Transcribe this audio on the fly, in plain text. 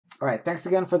All right, thanks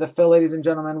again for the fill, ladies and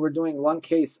gentlemen. We're doing one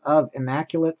case of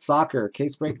Immaculate Soccer,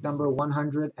 case break number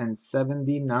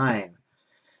 179.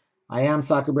 I am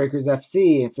Soccer Breakers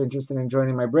FC. If interested in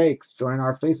joining my breaks, join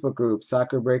our Facebook group,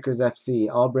 Soccer Breakers FC.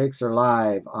 All breaks are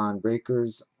live on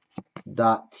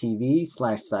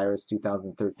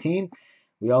breakers.tv/Cyrus2013.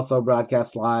 We also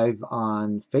broadcast live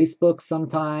on Facebook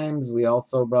sometimes. We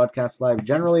also broadcast live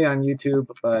generally on YouTube,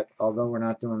 but although we're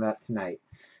not doing that tonight.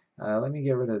 Let me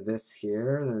get rid of this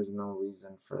here. There's no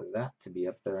reason for that to be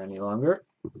up there any longer.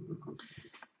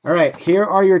 All right, here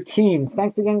are your teams.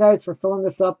 Thanks again, guys, for filling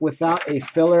this up without a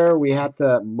filler. We had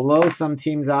to blow some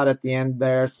teams out at the end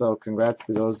there, so congrats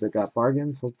to those that got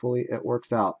bargains. Hopefully it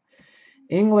works out.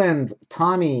 England,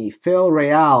 Tommy, Phil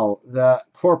Real, the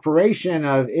corporation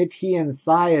of Ichi and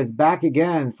Sai is back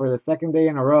again for the second day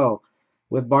in a row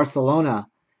with Barcelona.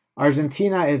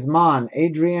 Argentina is Mon,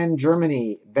 Adrian,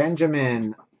 Germany,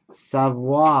 Benjamin,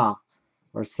 Savoy,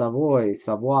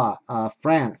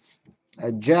 France,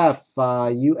 Jeff,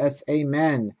 USA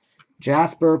Men,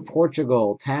 Jasper,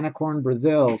 Portugal, Tanacorn,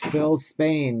 Brazil, Phil,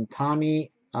 Spain,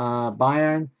 Tommy,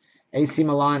 Bayern, AC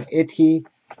Milan,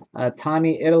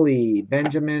 Tommy, Italy,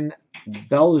 Benjamin,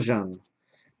 Belgium,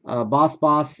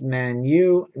 Boss, Man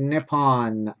U,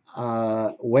 Nippon,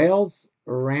 Wales,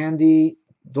 Randy,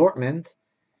 Dortmund,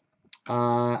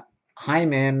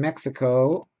 Jaime,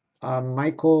 Mexico,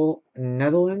 Michael,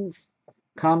 Netherlands,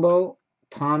 combo,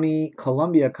 Tommy,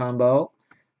 Colombia combo,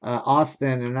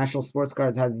 Austin, International Sports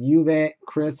Cards has Juve,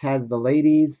 Chris has the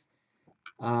ladies,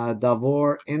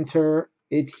 Davor, Inter,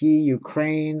 Itki,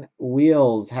 Ukraine,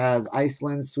 Wheels has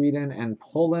Iceland, Sweden, and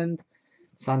Poland.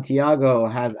 Santiago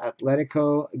has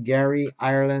Atletico, Gary,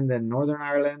 Ireland, and Northern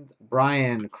Ireland.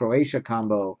 Brian, Croatia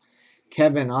combo.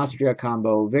 Kevin, Austria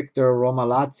combo. Victor, Roma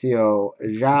Lazio.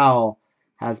 Zhao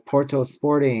has Porto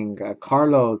Sporting.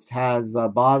 Carlos has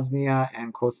Bosnia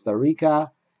and Costa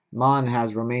Rica. Mon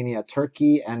has Romania,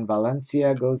 Turkey, and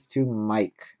Valencia goes to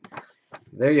Mike.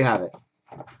 There you have it.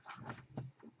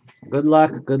 Good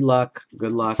luck, good luck,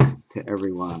 good luck to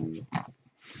everyone.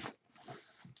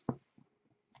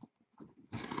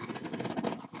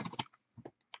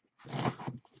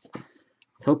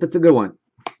 Let's hope it's a good one.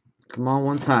 Come on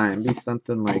one time. Be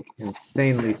something like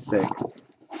insanely sick.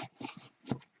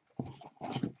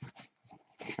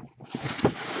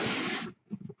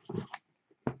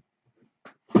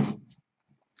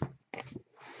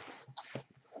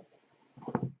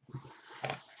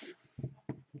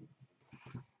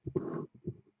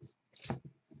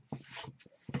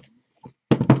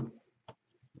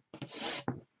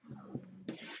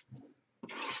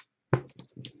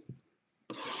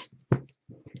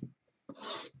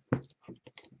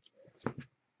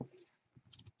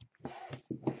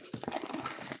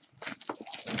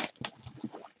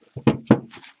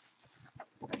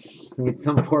 Need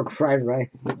some pork fried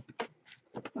rice.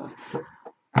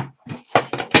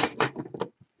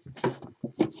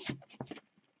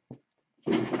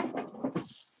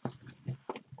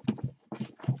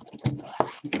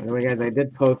 Anyway, guys, I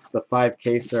did post the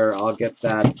 5-caser. I'll get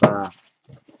that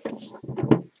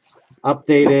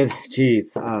updated.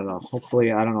 Jeez, I don't know.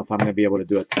 Hopefully, I don't know if I'm going to be able to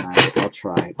do it tonight. I'll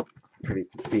try. Pretty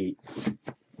beat.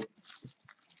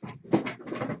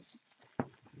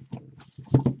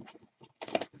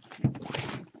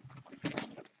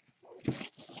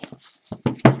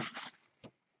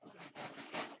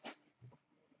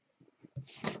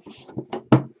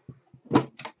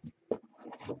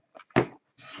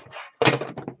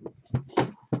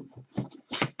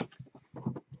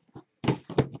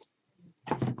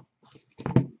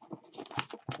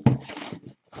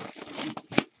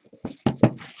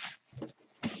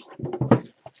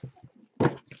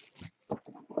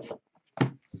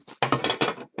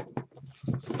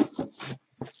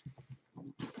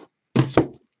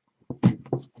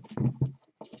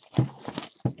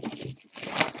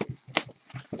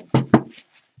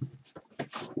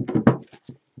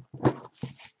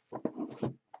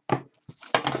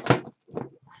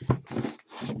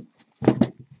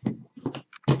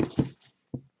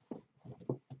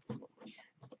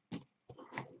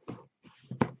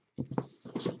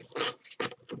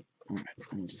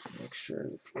 Let me just make sure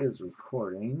this is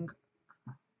recording.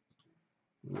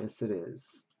 Yes, it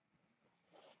is.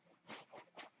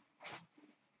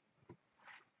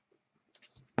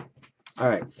 All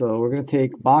right, so we're going to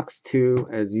take box 2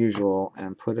 as usual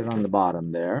and put it on the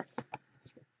bottom there,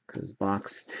 because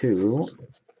box 2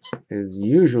 is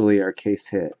usually our case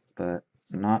hit, but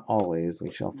not always.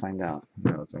 We shall find out.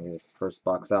 Who knows? Maybe this first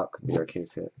box out could be our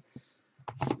case hit.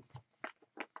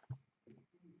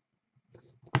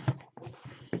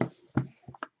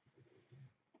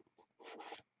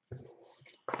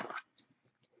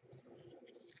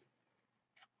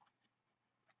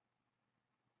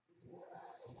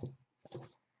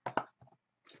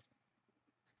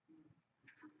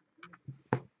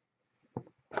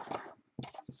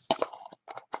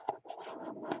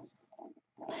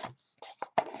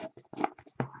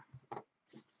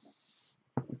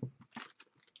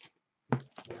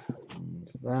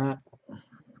 that.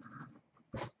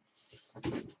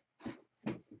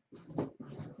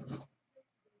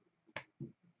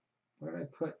 Where did I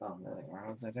put? Oh, there they are. I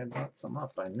was like, I brought some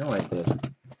up. I know I did.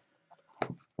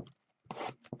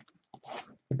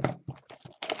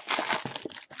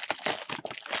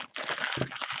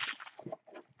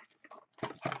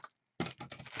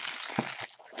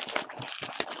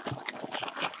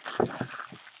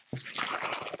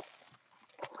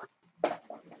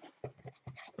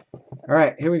 All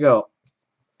right, here we go.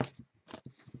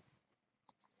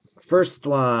 First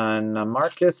one,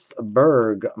 Marcus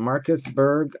Berg. Marcus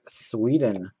Berg,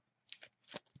 Sweden.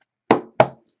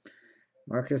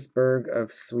 Marcus Berg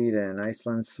of Sweden,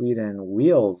 Iceland, Sweden.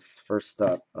 Wheels first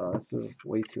up. Oh, this is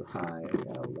way too high. I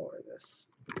gotta lower this.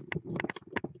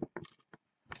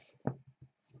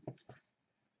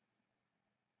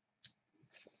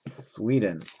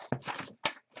 Sweden.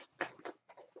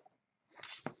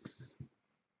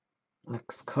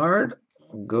 Next card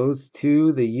goes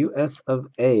to the US of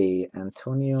A.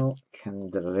 Antonio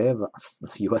Candreva.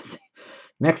 USA.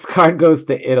 Next card goes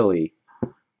to Italy.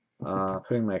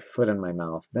 Putting my foot in my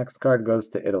mouth. Next card goes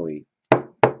to Italy.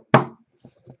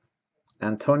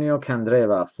 Antonio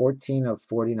Candreva, 14 of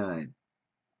 49.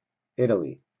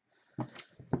 Italy.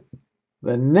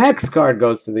 The next card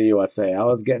goes to the USA. I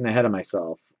was getting ahead of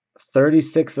myself.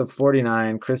 36 of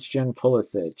 49. Christian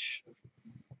Pulisic.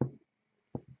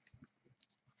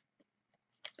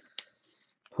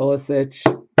 Pulisic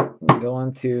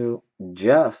going to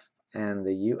Jeff and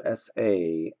the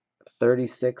USA.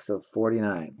 36 of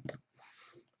 49.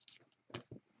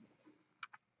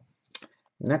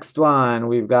 Next one,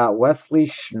 we've got Wesley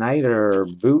Schneider,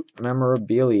 boot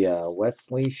memorabilia.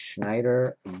 Wesley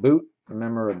Schneider, boot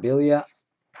memorabilia.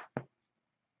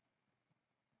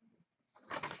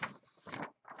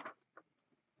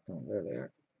 Oh, there they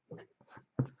are.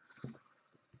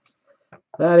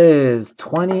 That is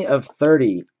 20 of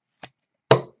 30.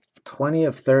 20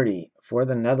 of 30 for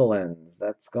the Netherlands.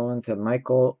 That's going to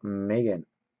Michael Megan.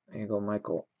 There you go,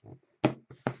 Michael.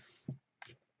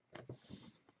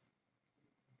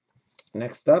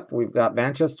 Next up, we've got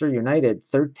Manchester United,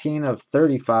 13 of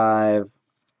 35.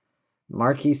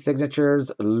 Marquee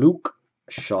signatures, Luke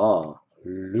Shaw.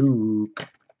 Luke.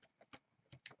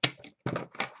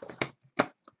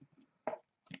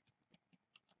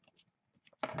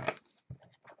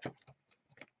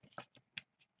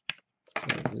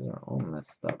 These are all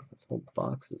messed up. This whole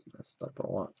box is messed up or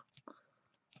what?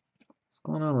 What's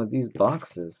going on with these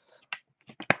boxes?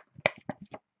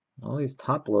 All these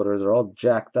top loaders are all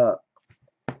jacked up.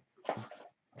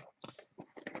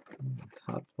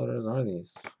 Top loaders are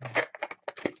these?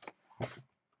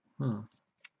 Huh.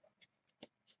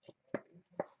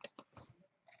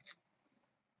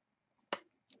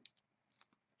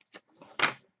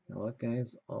 You know what,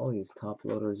 guys? All these top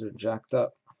loaders are jacked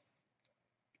up.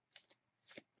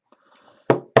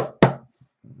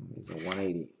 These are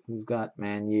 180. Who's got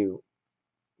Man U?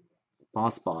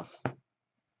 Boss.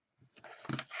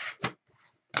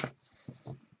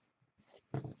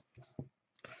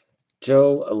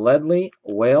 Joe Ledley,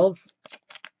 Wales.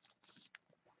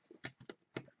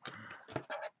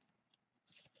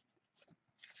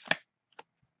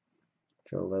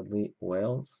 Joe Ledley,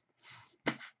 Wales.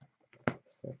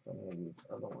 See if any of these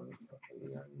other ones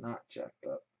are not jacked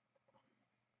up.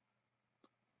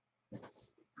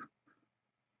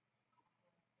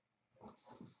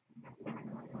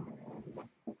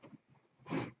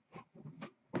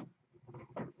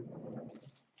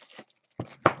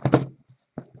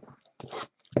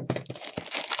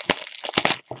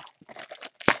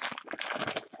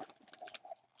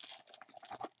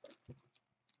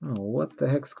 Oh, what the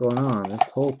heck's going on? This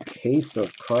whole case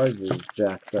of cards is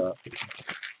jacked up.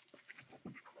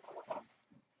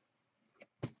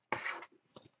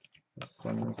 Let's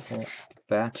send this whole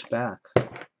batch back.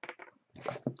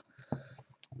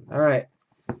 All right.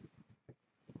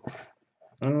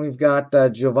 And we've got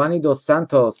Giovanni Dos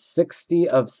Santos, 60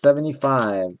 of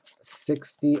 75.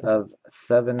 60 of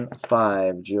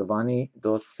 75. Giovanni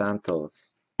Dos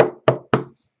Santos.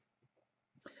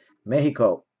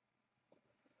 Mexico.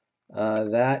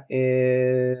 That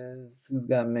is, who's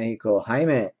got Mexico?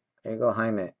 Jaime. There you go,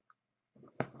 Jaime.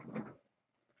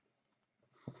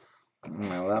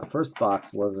 Well, that first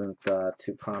box wasn't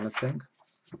too promising.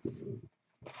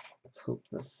 Let's hope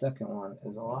the second one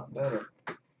is a lot better.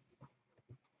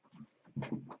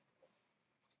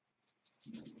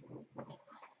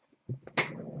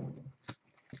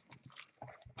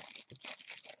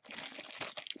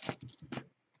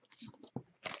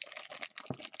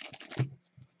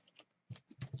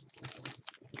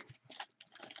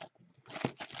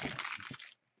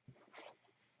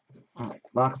 All right.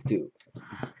 Box 2.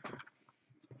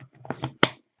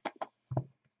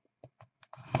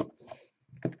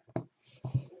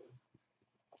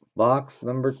 Box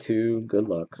number 2. Good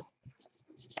luck.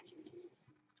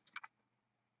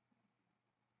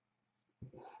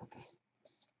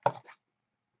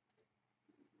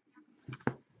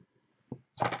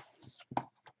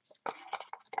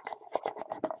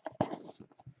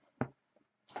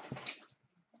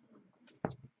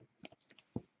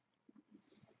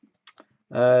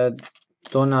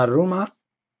 Donnarumma,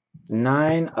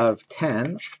 9 of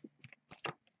 10.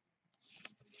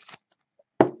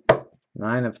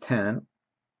 9 of 10.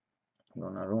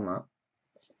 Donnarumma.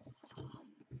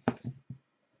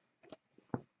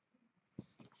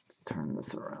 Let's turn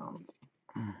this around.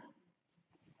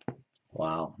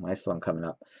 Wow, nice one coming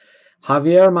up.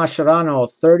 Javier Mascherano,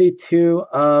 32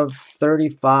 of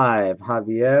 35.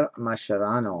 Javier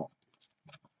Mascherano.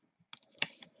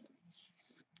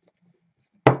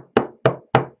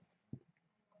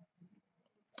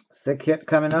 Sick hit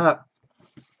coming up.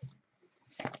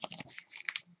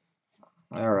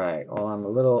 All right. Well, I'm a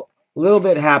little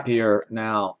bit happier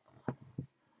now.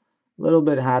 Little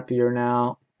bit happier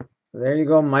now. There you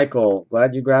go, Michael.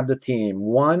 Glad you grabbed the team.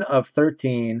 1 of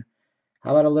 13.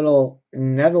 How about a little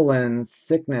Netherlands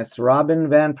sickness? Robin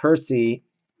van Persie.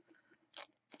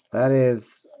 That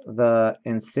is the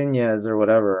insignias or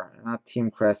whatever. Not team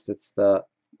crest. It's the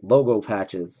logo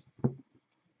patches.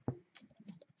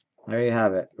 There you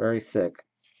have it. Very sick.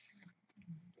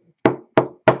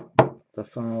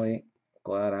 Definitely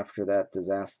glad after that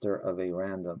disaster of a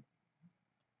random.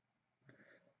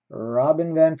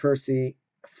 Robin van Persie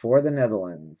for the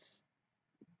Netherlands.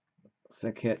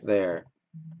 Sick hit there.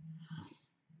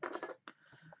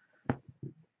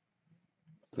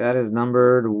 That is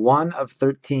numbered 1 of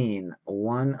 13.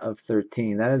 1 of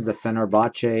 13. That is the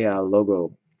Fenerbahce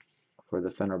logo for the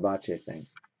Fenerbahce thing.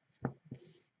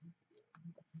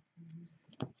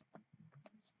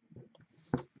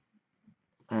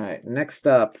 All right, next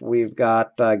up, we've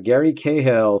got Gary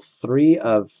Cahill, 3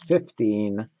 of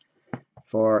 15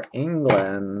 for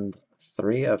England.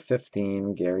 3 of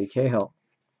 15, Gary Cahill.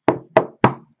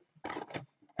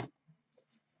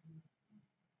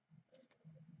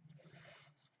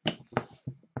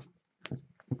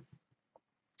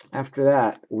 After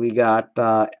that, we got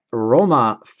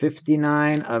Roma,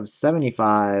 59 of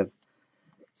 75.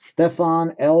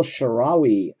 Stefan El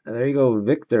Shaarawy. There you go,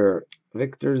 Victor.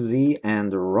 Victor Z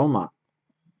and Roma.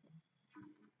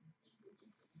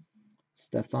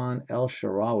 Stefan El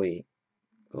Shaarawy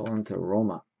going to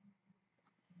Roma.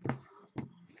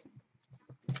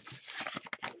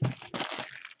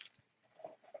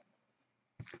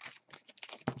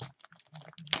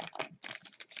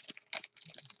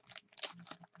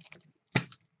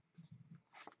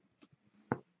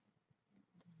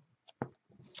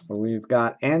 We've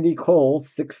got Andy Cole,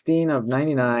 16 of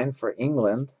 99 for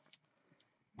England.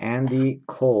 Andy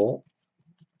Cole.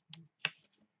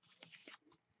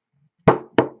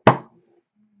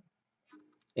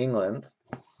 England.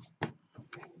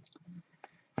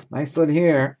 Nice one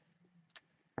here.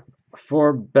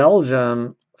 For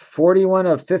Belgium, 41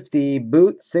 of 50,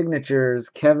 boot signatures,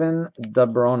 Kevin De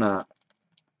Bruyne.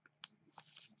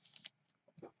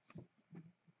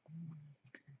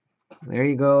 There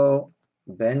you go,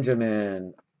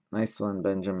 Benjamin. Nice one,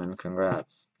 Benjamin.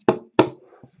 Congrats.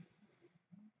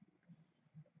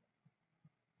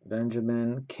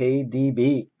 Benjamin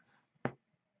KDB.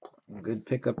 Good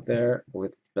pickup there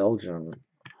with Belgium.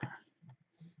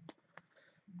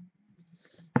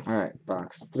 All right,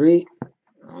 box 3.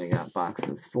 We got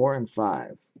boxes 4 and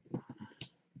 5.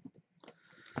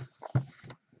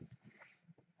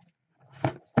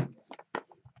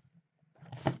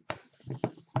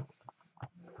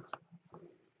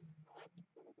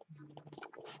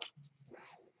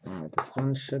 All right, this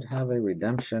one should have a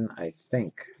redemption, I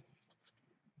think.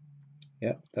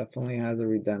 Yep, definitely has a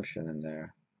redemption in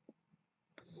there.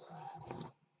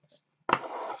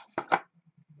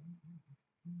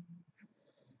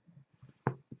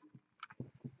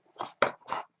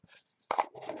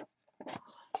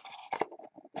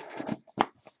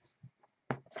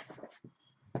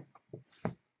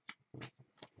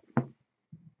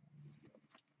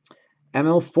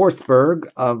 Emil Forsberg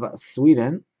of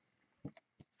Sweden.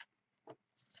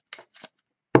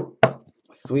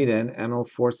 Sweden, Emil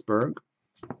Forsberg.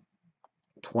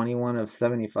 21 of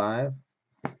 75.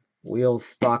 Wheels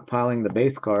stockpiling the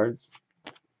base cards.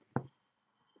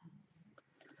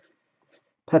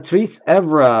 Patrice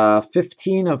Evra,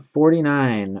 15 of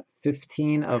 49.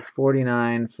 15 of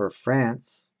 49 for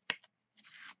France.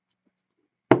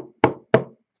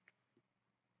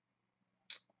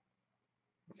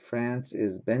 France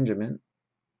is Benjamin.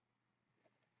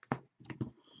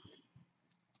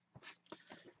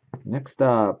 Next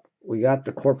up, we got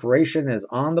the corporation is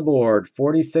on the board.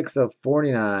 46 of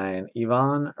 49.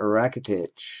 Ivan Rakitic.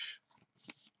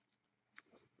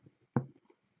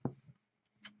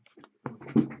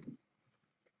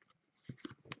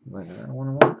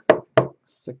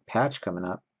 Sick patch coming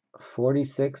up.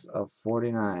 46 of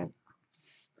 49.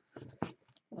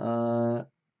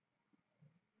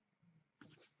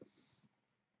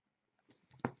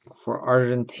 For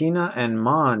Argentina and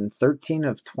Mon, 13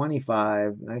 of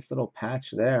 25. Nice little patch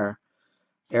there.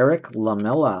 Eric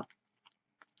Lamela.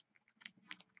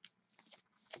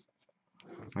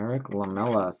 Eric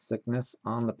Lamela, sickness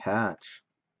on the patch.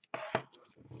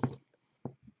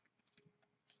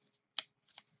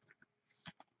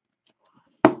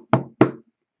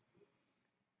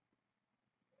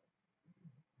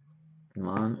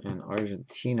 Mon in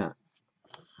Argentina.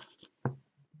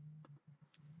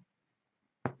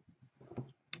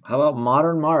 How about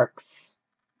Modern Marks?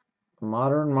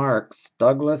 Modern Marks,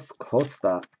 Douglas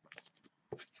Costa.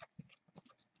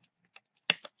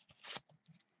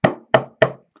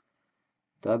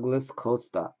 Douglas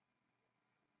Costa.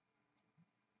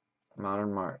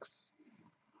 Modern Marks.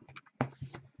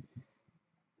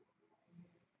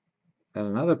 And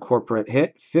another corporate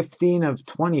hit, 15 of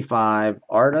 25,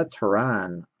 Arda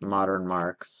Turan, Modern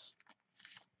Marks.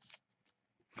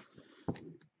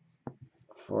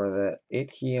 For the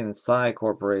Itki and Sai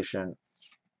Corporation,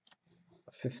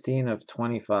 15 of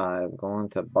 25, going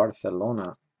to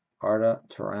Barcelona, Arda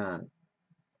Turan.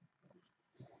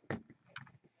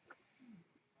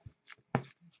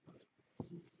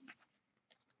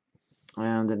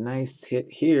 And a nice hit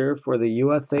here for the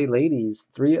USA ladies,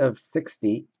 3 of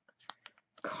 60,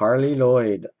 Carly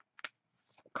Lloyd.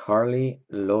 Carly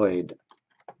Lloyd.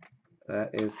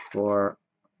 That is for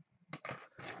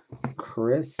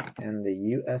Chris and the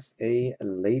USA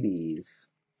ladies.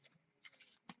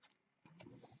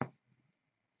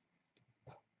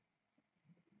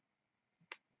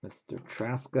 Mr.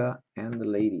 Traska and the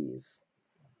ladies.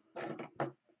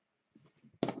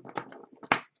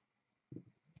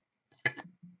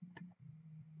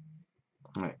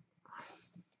 All right.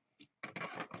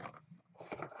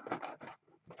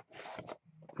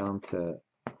 Down to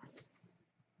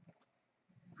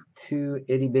 2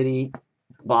 itty bitty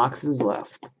boxes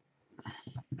left.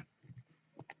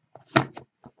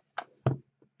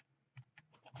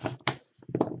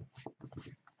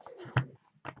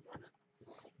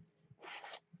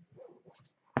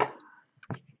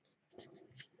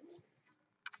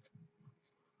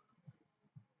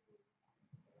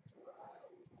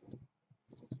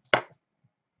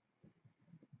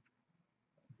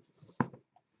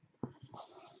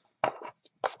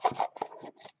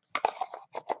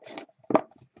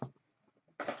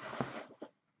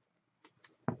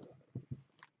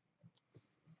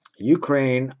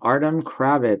 Ukraine, Artem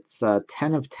Kravitz,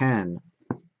 10 of 10.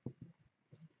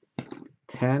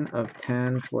 10 of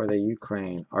 10 for the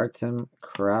Ukraine, Artem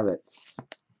Kravitz.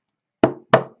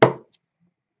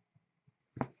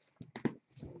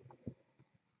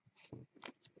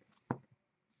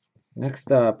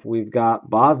 Next up, we've got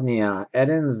Bosnia,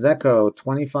 Edin Zeko,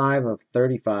 25 of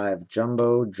 35,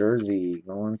 jumbo jersey,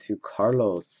 going to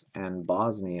Carlos and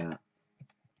Bosnia.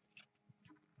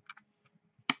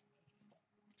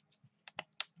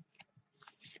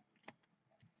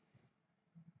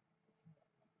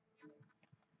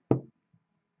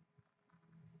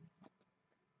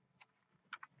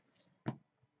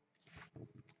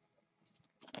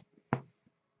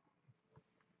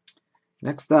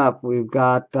 Next up, we've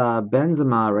got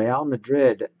Benzema, Real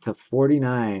Madrid to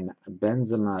 49.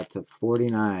 Benzema to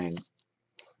 49.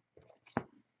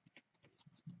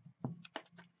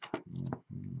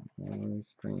 Very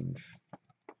strange.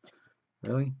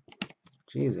 Really?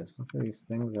 Jesus, look at these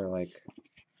things are like,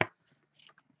 I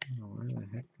don't know where the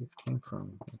heck these came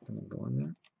from. Is that going to go in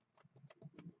there?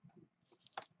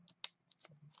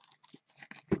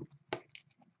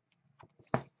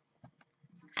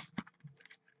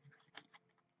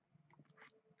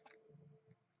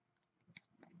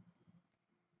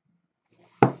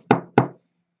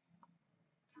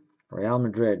 Real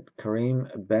Madrid, Karim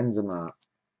Benzema.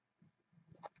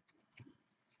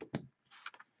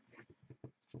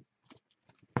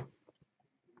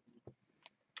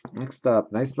 Next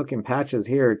up, nice looking patches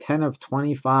here. 10 of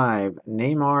 25.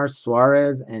 Neymar,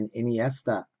 Suarez, and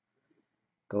Iniesta.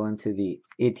 Going to the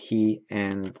Itki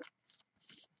and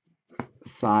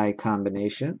Sai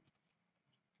combination.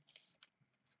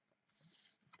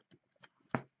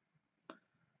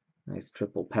 Nice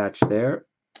triple patch there.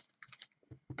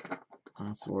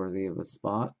 That's worthy of a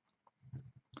spot.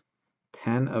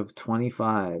 10 of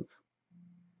 25.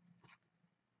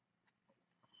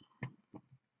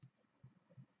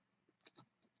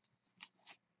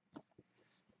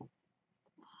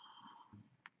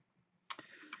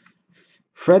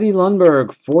 Freddie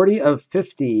Lundberg, 40 of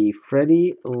 50.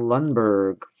 Freddie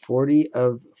Lundberg, 40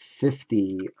 of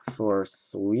 50 for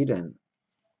Sweden.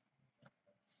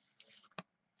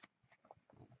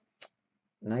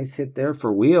 Nice hit there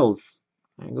for Wheels.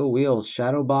 There you go, Wheels.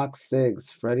 Shadowbox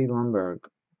Sigs, Freddie Lundberg.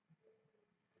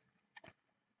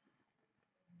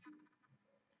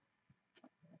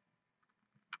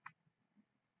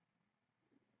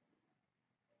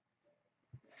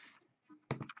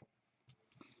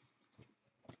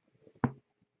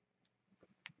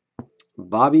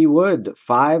 Bobby Wood,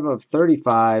 5 of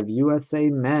 35. USA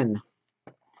Men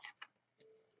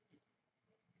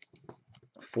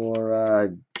for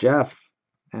Jeff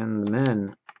and the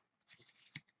men.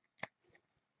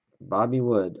 Bobby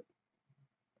Wood,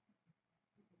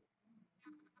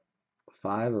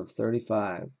 5 of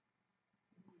 35.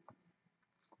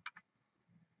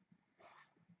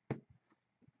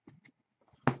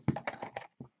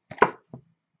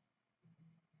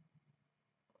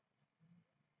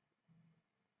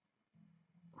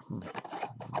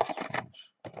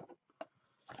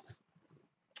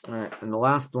 All right, and the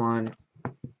last one,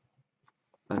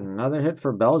 another hit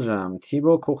for Belgium.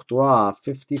 Thibaut Courtois,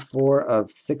 54 of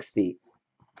 60.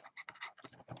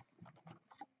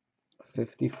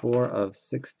 54 of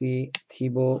 60,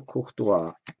 Thibaut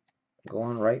Courtois.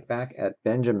 Going right back at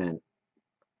Benjamin.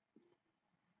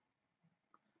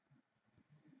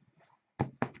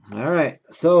 All right,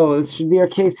 so this should be our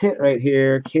case hit right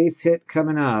here. Case hit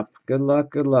coming up. Good luck,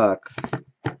 good luck.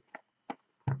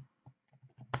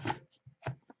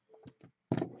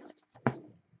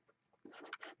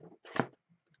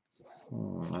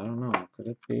 I don't know. Could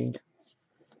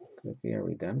it be a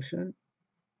redemption?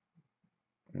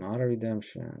 Not a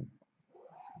redemption.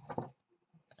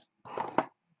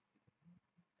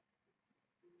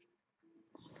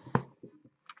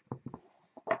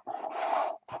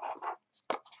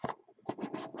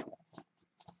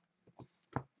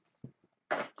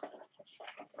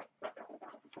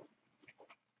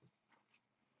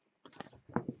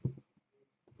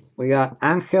 We got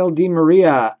Angel Di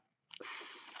Maria,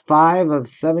 5 of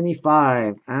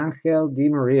 75. Angel Di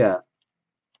Maria.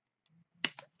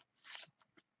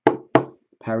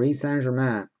 Paris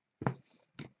Saint-Germain.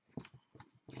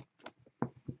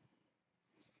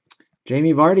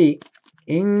 Jamie Vardy,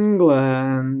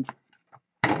 England.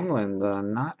 England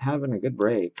not having a good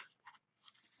break.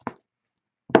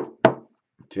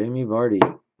 Jamie Vardy,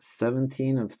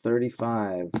 17 of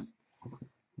 35.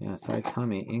 Yeah, sorry,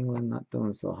 Tommy. England not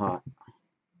doing so hot.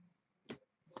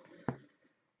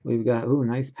 We've got,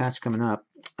 nice patch coming up.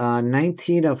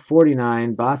 19 of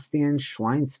 49, Bastian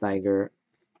Schweinsteiger.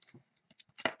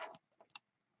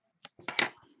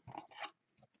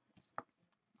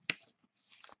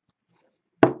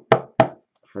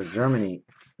 For Germany,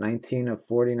 19 of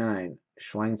 49,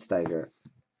 Schweinsteiger.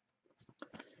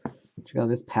 Check out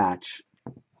this patch.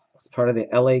 It's part of the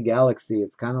LA Galaxy.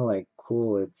 It's kind of like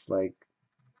cool. It's like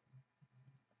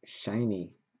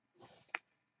shiny.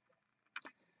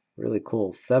 Really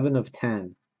cool. 7 of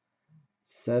 10.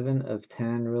 7 of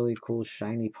 10. Really cool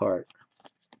shiny part.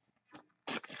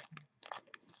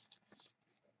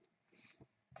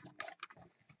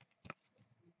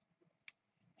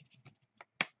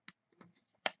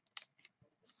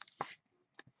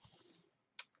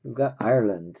 Who's got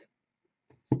Ireland?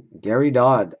 Gary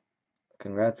Dodd.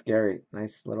 Congrats, Gary.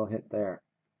 Nice little hit there.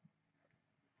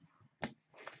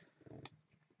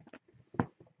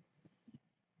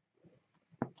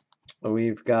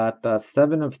 We've got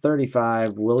 7 of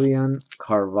 35, William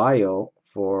Carvalho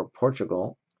for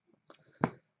Portugal.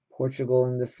 Portugal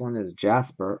in this one is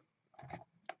Jasper.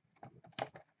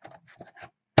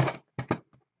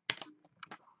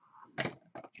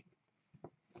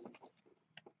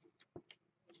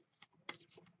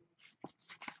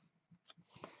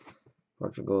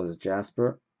 Portugal is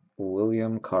Jasper,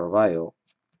 William Carvalho.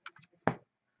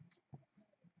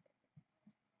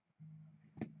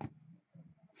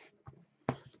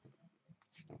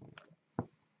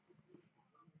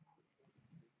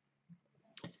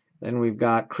 Then we've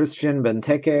got Christian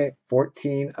Benteke,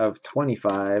 14 of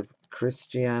 25.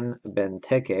 Christian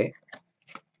Benteke.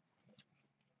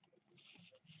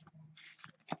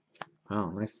 Oh,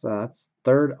 nice. That's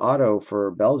third auto for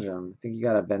Belgium. I think you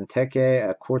got a Benteke,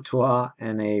 a Courtois,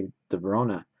 and a De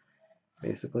Bruyne.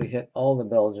 Basically hit all the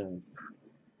Belgians.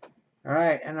 All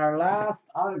right, and our last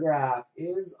autograph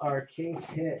is our case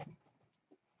hit.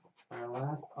 Our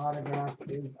last autograph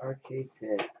is our case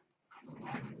hit.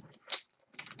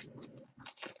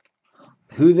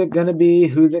 Who's it gonna be?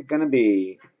 Who's it gonna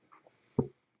be?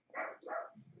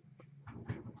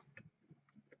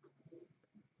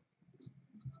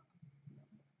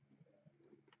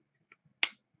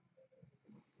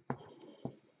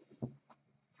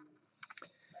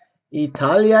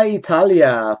 Italia,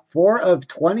 Italia. 4 of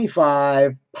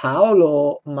 25.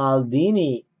 Paolo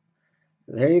Maldini.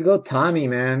 There you go, Tommy,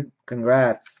 man.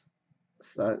 Congrats.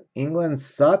 So England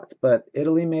sucked, but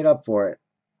Italy made up for it.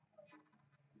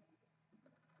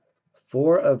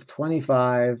 4 of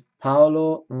 25.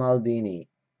 Paolo Maldini.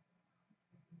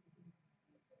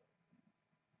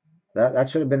 That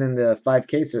should have been in the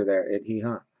 5-caser there.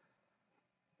 Huh?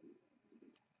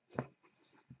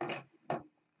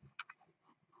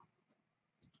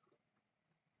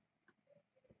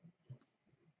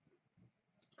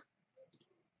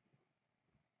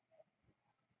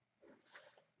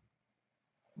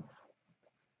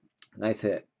 Nice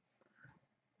hit.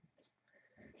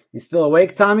 You still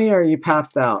awake, Tommy, or are you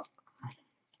passed out?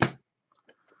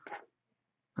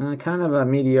 Kind of a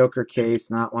mediocre case,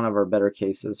 not one of our better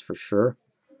cases for sure.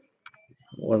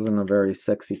 Wasn't a very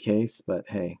sexy case, but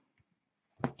hey.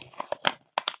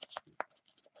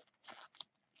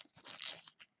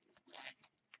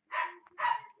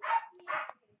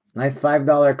 Nice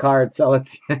 $5 card. Sell it.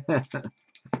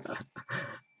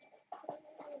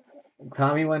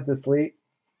 Tommy went to sleep.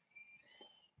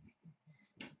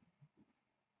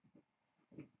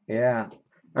 Yeah. All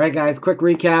right, guys. Quick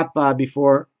recap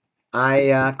before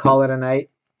I call it a night.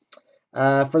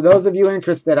 For those of you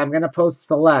interested, I'm going to post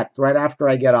select right after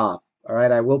I get off. All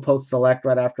right. I will post select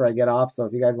right after I get off. So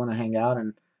if you guys want to hang out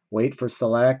and wait for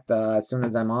select as soon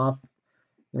as I'm off,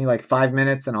 give me like 5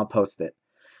 minutes and I'll post it.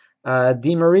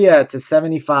 Di Maria to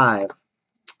 75.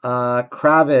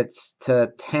 Kravitz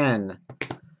to 10.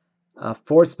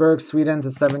 Forsberg, Sweden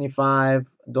to 75.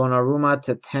 Donnarumma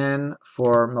to 10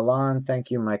 for Milan. Thank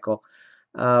you, Michael.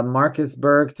 Marcus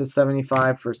Berg to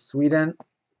 75 for Sweden.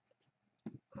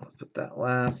 Let's put that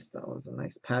last. That was a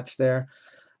nice patch there.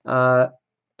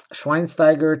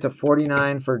 Schweinsteiger to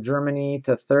 49 for Germany,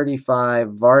 to 35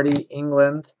 Vardy,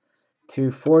 England,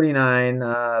 to 49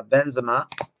 Benzema,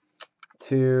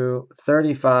 to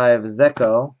 35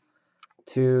 Zeko,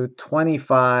 to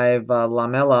 25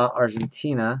 Lamela,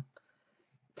 Argentina,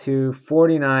 to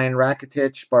 49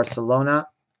 Rakitic, Barcelona,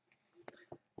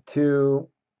 to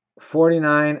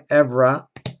 49 Evra,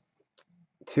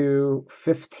 to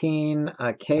 15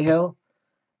 Cahill,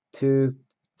 to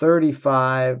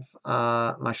 35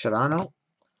 Mascherano,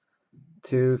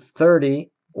 to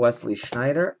 30 Wesley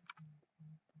Schneider,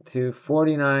 to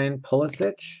 49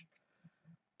 Pulisic,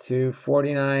 to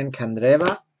 49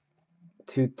 Kandreva,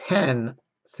 to 10,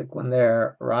 sick one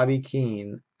there, Robbie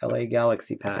Keane, LA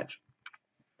Galaxy patch.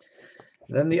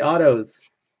 Then the autos.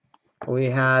 We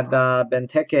had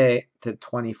Benteke to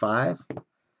 25,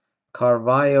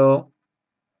 Carvalho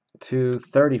to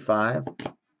 35,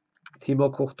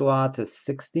 Thibaut Courtois to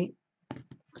 60,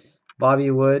 Bobby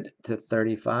Wood to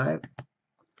 35,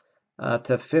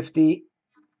 to 50,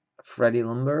 Freddie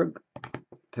Lundberg,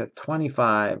 to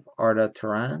 25, Arda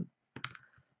Turan,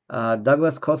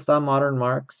 Douglas Costa, Modern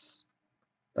Marks,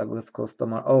 Douglas Costa,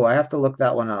 oh, I have to look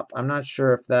that one up. I'm not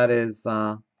sure if that is,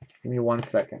 give me 1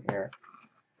 second here.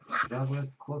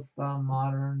 Douglas Costa,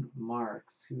 Modern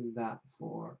Marks, who's that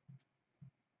for?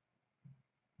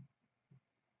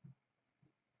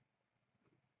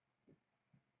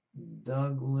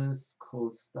 Douglas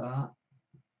Costa,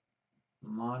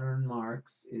 Modern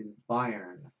Marks is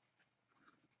Bayern.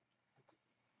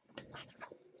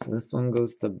 So this one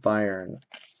goes to Bayern.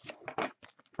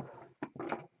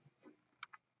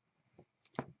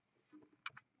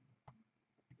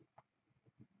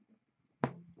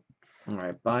 All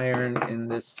right, Bayern in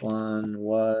this one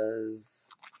was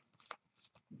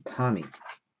Tommy.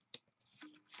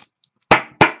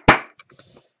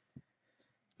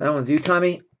 That was you,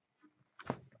 Tommy.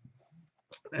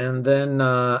 And then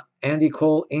Andy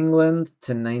Cole, England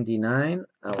to 99.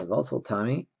 That was also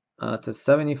Tommy. To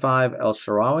 75, El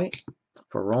Shaarawy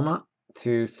for Roma.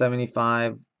 To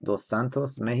 75, Dos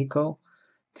Santos, Mexico.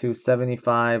 To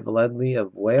 75, Ledley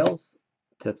of Wales.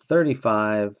 To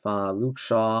 35, Luke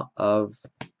Shaw of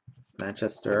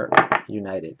Manchester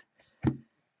United.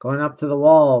 Going up to the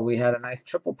wall, we had a nice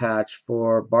triple patch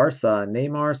for Barca.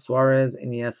 Neymar, Suarez,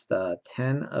 Iniesta,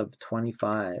 10 of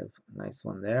 25. Nice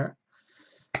one there.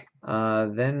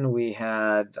 Then we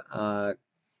had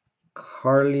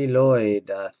Carly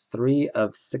Lloyd, 3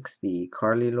 of 60.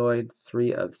 Carly Lloyd,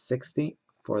 3 of 60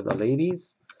 for the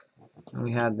ladies. And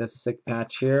we had this sick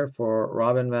patch here for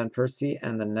Robin Van Persie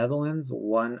and the Netherlands,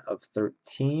 1 of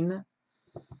 13.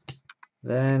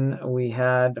 Then we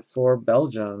had for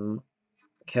Belgium,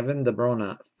 Kevin De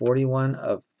Bruyne, 41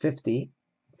 of 50,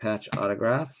 patch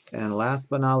autograph. And last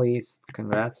but not least,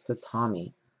 congrats to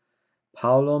Tommy.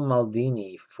 Paolo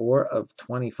Maldini, 4 of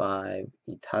 25,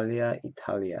 Italia,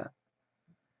 Italia.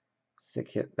 Sick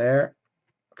hit there.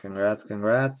 Congrats,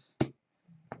 congrats.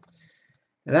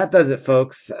 And that does it,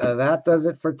 folks. That does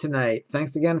it for tonight.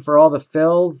 Thanks again for all the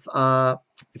fills.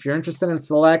 If you're interested in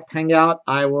Select Hangout,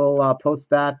 I will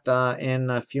post that in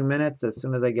a few minutes as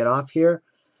soon as I get off here.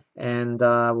 And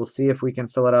we'll see if we can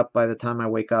fill it up by the time I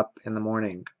wake up in the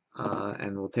morning.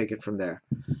 And we'll take it from there.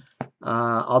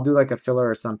 I'll do like a filler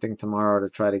or something tomorrow to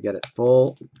try to get it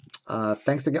full.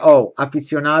 Thanks again. Oh,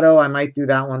 Aficionado, I might do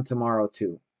that one tomorrow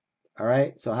too. All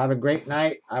right, so have a great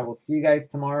night. I will see you guys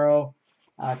tomorrow.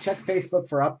 Check Facebook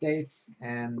for updates,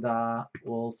 and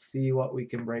we'll see what we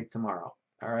can break tomorrow.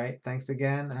 All right, thanks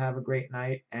again. Have a great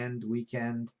night and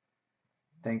weekend.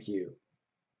 Thank you.